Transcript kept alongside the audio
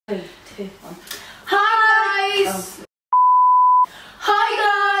2, 1. Hi guys! Oh. Hi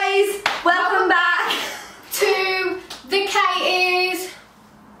guys! Welcome back to the Katies.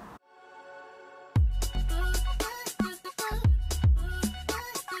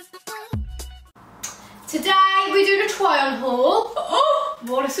 Today we're doing a try on haul. Oh,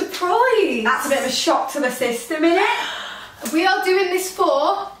 what a surprise! That's a bit of a shock to the system, isn't it? We are doing this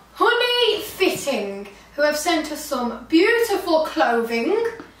for Honeyfitting, who have sent us some beautiful clothing.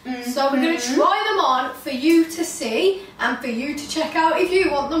 So we're going to try them on for you to see and for you to check out if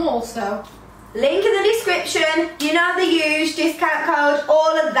you want them also. Link in the description, you know the use, discount code,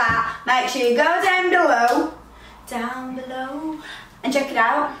 all of that. Make sure you go down below, and check it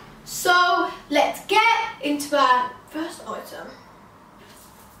out. So let's get into our first item.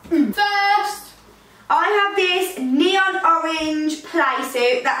 First, I have this neon orange play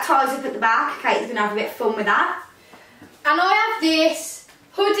suit that ties up at the back. Kate's going to have a bit of fun with that. And I have this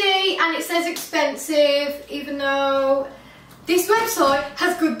hoodie, and it says expensive, even though this website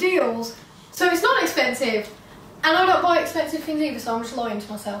has good deals. So it's not expensive. And I don't buy expensive things either, so I'm just lying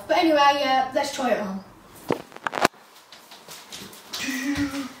to myself. But anyway, yeah, let's try it on.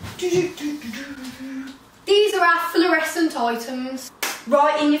 These are our fluorescent items.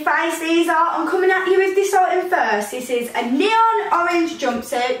 Right in your face these are. I'm coming at you with this item first. This is a neon orange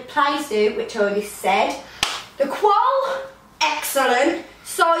jumpsuit, play suit, which I already said. The qual, excellent.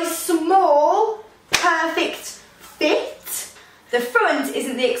 Size small, perfect fit. The front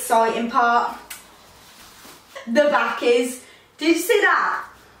isn't the exciting part. The back is. Did you see that?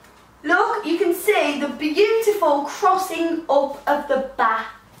 Look, you can see the beautiful crossing up of the back.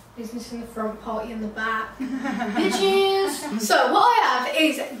 Business in the front, party in the back. Bitches. So what I have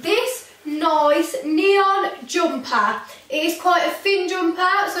is this nice neon jumper. It is quite a thin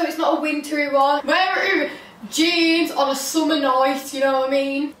jumper, so it's not a wintry one. Wear it jeans on a summer night, you know what I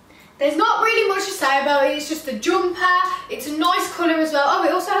mean? There's not really much to say about it, it's just a jumper. It's a nice colour as well. Oh,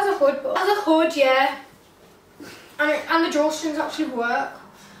 it also has a hood, but it has a hood, yeah. And the drawstrings actually work.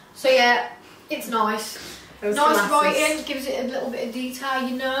 So yeah, it's nice. Nice writing, gives it a little bit of detail,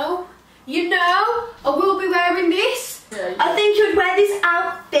 you know. You know, I will be wearing this. Yeah, I think you would wear this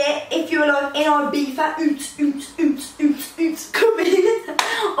outfit if you were like in Ibiza, coming,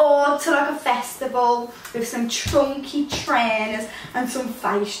 or to like a festival with some chunky trainers and some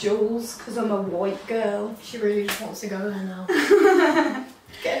face jewels, because I'm a white girl. She really just wants to go there now.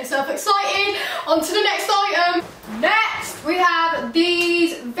 Getting herself excited. On to the next item. Next, we have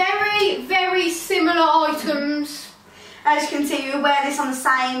these very, very similar items. As you can see, you wear this on the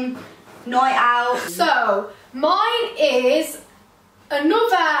same night out. So, mine is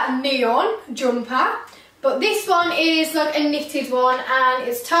another neon jumper, but this one is like a knitted one, and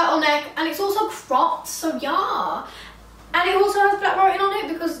it's turtleneck, and it's also cropped, so yeah. And it also has black writing on it,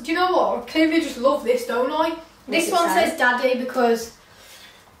 because, do you know what? I clearly just love this, don't I? This one says Daddy, because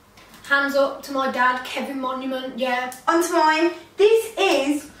hands up to my dad, Katiemonument, yeah. Onto mine. This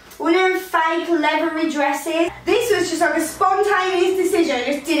is one of them fake leathery dresses. This was just like a spontaneous decision. I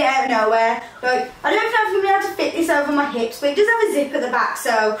just did it out of nowhere. Like, I don't know if I'm going to be able to fit this over my hips, but it does have a zip at the back,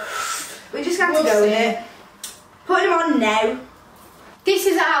 so we're just going to go with it. Putting them on now. This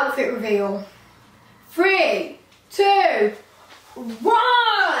is an outfit reveal. 3, 2,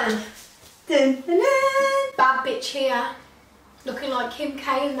 1. Dun, dun, dun. Bad bitch here. Looking like Kim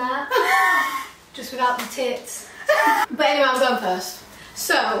K in there. Just without the tits. But anyway, I'm going first.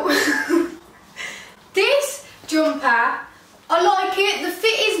 So, this jumper, I like it. The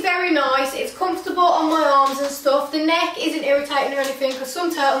fit is very nice. It's comfortable on my arms and stuff. The neck isn't irritating or anything, because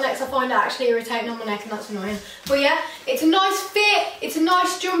some turtlenecks I find are actually irritating on my neck, and that's annoying. But yeah, it's a nice fit. It's a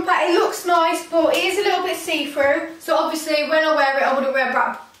nice jumper. It looks nice, but it is a little bit see-through. So obviously, when I wear it, I wouldn't wear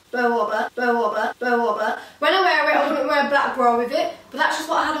black. When I wear it, I wouldn't wear a black bra with it, but that's just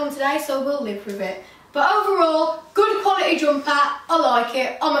what I had on today, so we'll live with it. But overall, good quality jumper. I like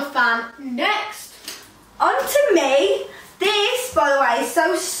it. I'm a fan. Next. On to me. This, by the way, is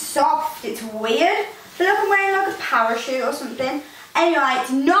so soft. It's weird. I feel like I'm wearing like a parachute or something. Anyway,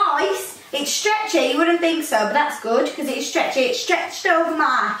 it's nice. It's stretchy. You wouldn't think so, but that's good because it's stretchy. It's stretched over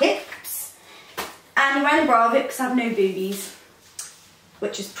my hips. And I'm wearing a bra with it because I have no boobies,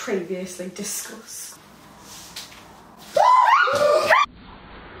 which is previously discussed.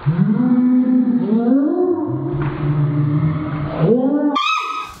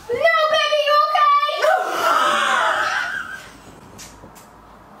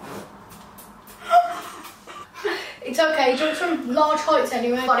 It's okay, jumps from large heights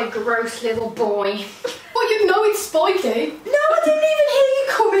anyway. What a gross little boy. Well, you know it's spiky. No, I didn't even hear you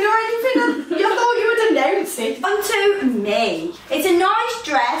coming or anything. I thought you would announce it. Onto me. It's a nice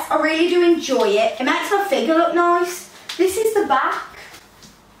dress. I really do enjoy it. It makes my figure look nice. This is the back.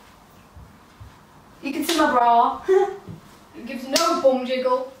 You can see my bra. It gives no bum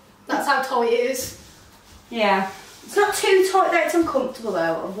jiggle. That's how tight it is. Yeah. It's not too tight though, it's uncomfortable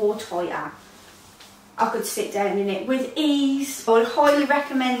though. I wore tighter. I could sit down in it with ease. I would highly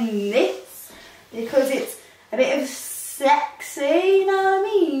recommend this because it's a bit of sexy, you know what I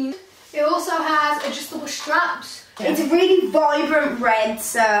mean? It also has adjustable straps. It's a really vibrant red,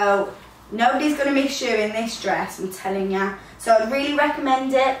 so nobody's going to miss you in this dress, I'm telling ya. So I'd really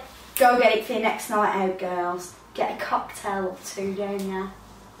recommend it. Go get it for your next night out, girls. Get a cocktail or two, don't ya?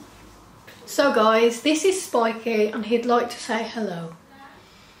 So guys, this is Spiky and he'd like to say hello.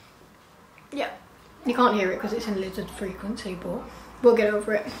 Yeah, you can't hear it because it's in lizard frequency, but we'll get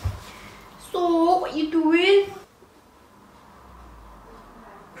over it. So, what you doing?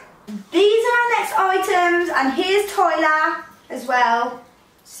 These are our next items, and here's Tyler as well.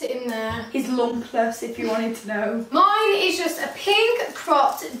 Sitting there. He's lumpless, if you wanted to know. Mine is just a pink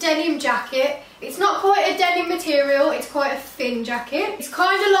cropped denim jacket. It's not quite a denim material, it's quite a thin jacket. It's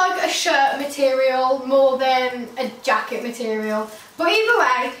kind of like a shirt material more than a jacket material. But either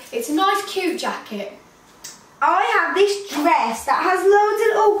way, it's a nice cute jacket. I have this dress that has loads of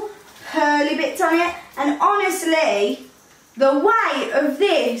little pearly bits on it, and honestly, the weight of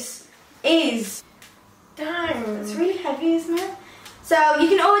this is... Dang. It's really heavy, isn't it? So you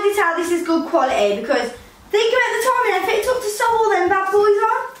can already tell this is good quality because think about the time and effort it took to sew all them bad boys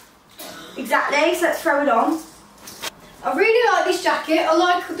on. Exactly, so let's throw it on. I really like this jacket. I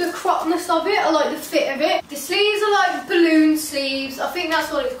like the cropness of it. I like the fit of it. The sleeves are like balloon sleeves. I think that's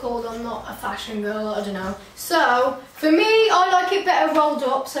what it's called. I'm not a fashion girl, I don't know. So, for me, I like it better rolled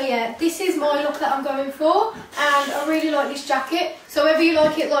up. So yeah, this is my look that I'm going for. And I really like this jacket. So whether you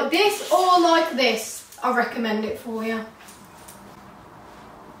like it like this or like this, I recommend it for you.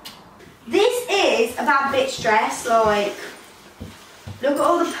 This is a bad bitch dress, like, look at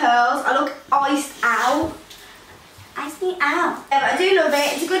all the pearls. I look iced out. Iced me out. Yeah, but I do love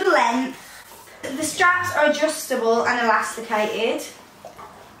it. It's a good length. The straps are adjustable and elasticated.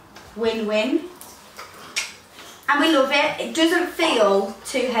 Win-win. And we love it. It doesn't feel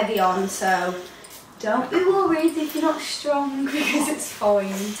too heavy on, so don't be worried if you're not strong because it's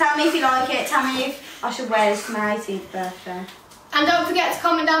fine. Tell me if you like it. Tell me if I should wear this for my 18th birthday. And don't forget to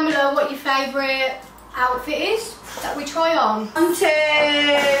comment down below what your favourite outfit is that we try on. 1, 2.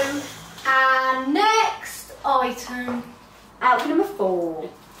 And next item. Outfit number 4.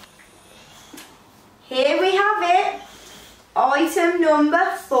 Here we have it. Item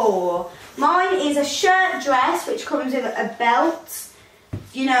number 4. Mine is a shirt dress which comes with a belt.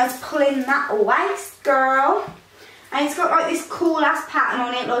 You know, it's pulling that waist, girl. And it's got like this cool ass pattern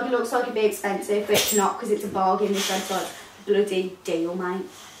on it. Like it looks like it'd be expensive, but it's not because it's a bargain. This one's like bloody deal, mate.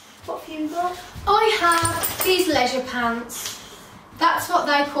 What have you got? I have these leisure pants. That's what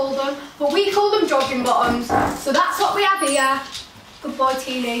they call them, but we call them jogging bottoms. So that's what we have here. Goodbye,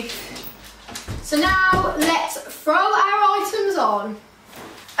 tea leaf. So now let's throw our items on.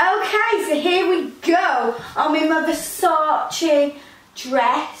 Okay, so here we go. I'm in my Versace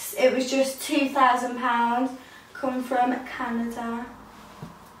dress. It was just £2,000. Come from Canada.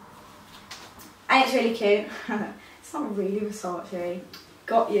 And it's really cute. It's not really Versace.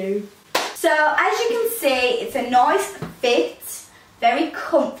 Got you. So as you can see, it's a nice fit. Very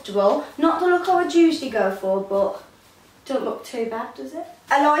comfortable. Not the look I would usually go for, but don't look too bad, does it?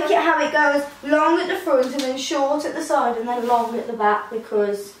 I like it how it goes long at the front and then short at the side and then long at the back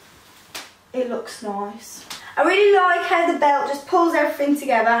because it looks nice. I really like how the belt just pulls everything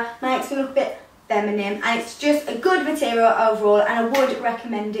together, makes me look a bit feminine, and it's just a good material overall, and I would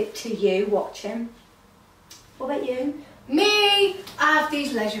recommend it to you watching. What about you? Me, I have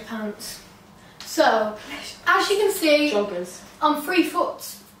these leisure pants. So, as you can see, Joggers. I'm 3 foot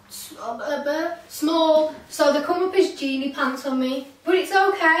small, so they come up as genie pants on me. But it's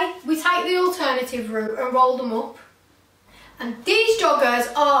okay, we take the alternative route and roll them up. And these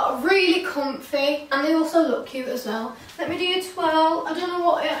joggers are really comfy and they also look cute as well. Let me do your twirl. I don't know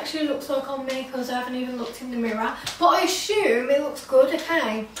what it actually looks like on me because I haven't even looked in the mirror, but I assume it looks good,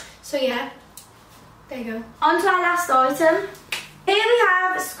 okay? So yeah, there you go. On to our last item. Here we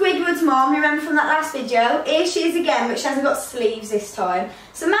have Squidward's mom, remember from that last video? Here she is again, but she hasn't got sleeves this time.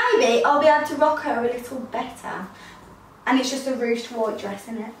 So maybe I'll be able to rock her a little better. And it's just a ruched white dress,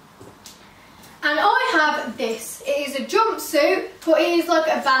 isn't it? And I have this. It is a jumpsuit, but it is like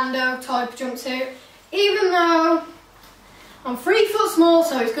a bandeau type jumpsuit. Even though I'm 3 foot small,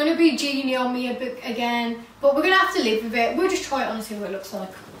 so it's going to be genie on me a bit again. But we're going to have to live with it. We'll just try it on and see what it looks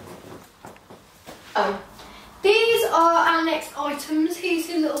like. Oh. These are our next items. Here's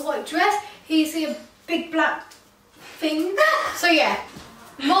a little white dress. Here's a big black thing. So yeah,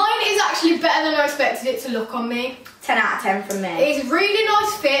 mine is actually better than I expected it to look on me. 10 out of 10 from me. It's a really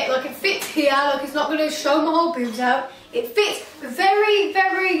nice fit. Like it fits here. Like it's not going to show my whole boobs out. It fits very,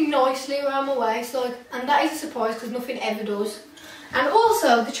 very nicely around my waist. Like, and that is a surprise because nothing ever does. And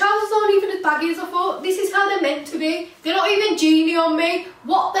also, the trousers aren't even as baggy as I thought. This is how they're meant to be. They're not even genie on me.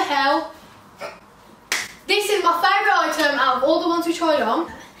 What the hell? This is my favourite item out of all the ones we tried on.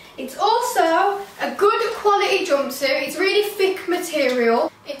 It's also a good quality jumpsuit. It's really thick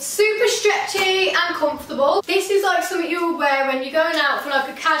material. It's super stretchy and comfortable. This is like something you would wear when you're going out for like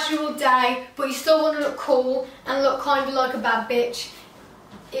a casual day, but you still want to look cool and look kind of like a bad bitch,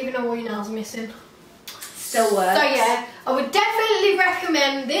 even though all your nails are missing. Still works. So yeah, I would definitely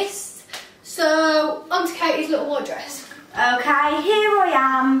recommend this. So, onto Katie's little white dress. Okay, here I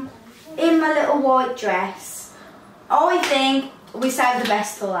am in my little white dress. I think we saved the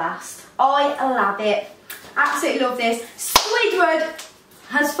best for last. I love it. Absolutely love this. Squidward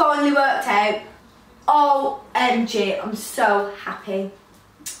has finally worked out. OMG, I'm so happy.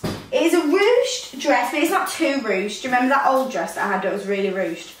 It is a ruched dress, but it's not too ruched. Do you remember that old dress that I had that was really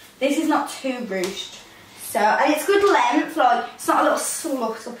ruched? This is not too ruched. So, and it's good length, like, it's not a little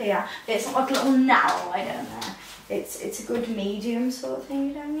slut up here, but it's not like a little narrow, I don't know. It's a good medium sort of thing,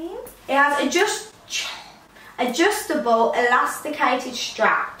 you know what I mean? It has adjustable, elasticated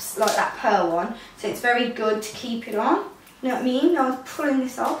straps, like that pearl one, so it's very good to keep it on, you know what I mean? No one's pulling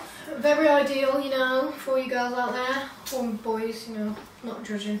this off. Very ideal, you know, for you girls out there, or boys, you know, not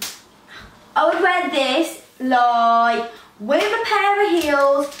judging. I would wear this, like, with a pair of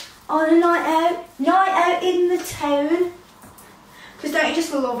heels, on a night out in the town, because don't you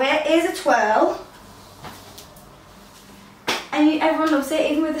just love it? Here's a twirl, and everyone loves it,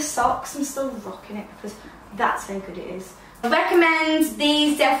 even with the socks. I'm still rocking it because that's how good it is. I recommend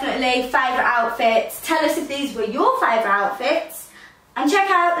these definitely, favourite outfits. Tell us if these were your favourite outfits, and check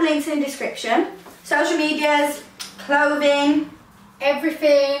out the links in the description. Social medias, clothing,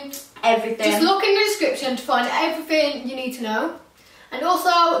 everything. Everything. Just look in the description to find everything you need to know. And also,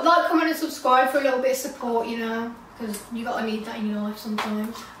 like, comment and subscribe for a little bit of support, you know, because you gotta need that in your life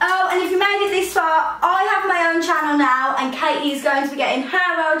sometimes. Oh, and if you made it this far, I have my own channel now, and Katie is going to be getting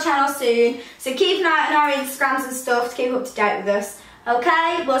her own channel soon, so keep an eye on our Instagrams and stuff to keep up to date with us.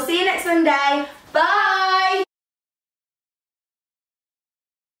 Okay, we'll see you next Monday. Bye!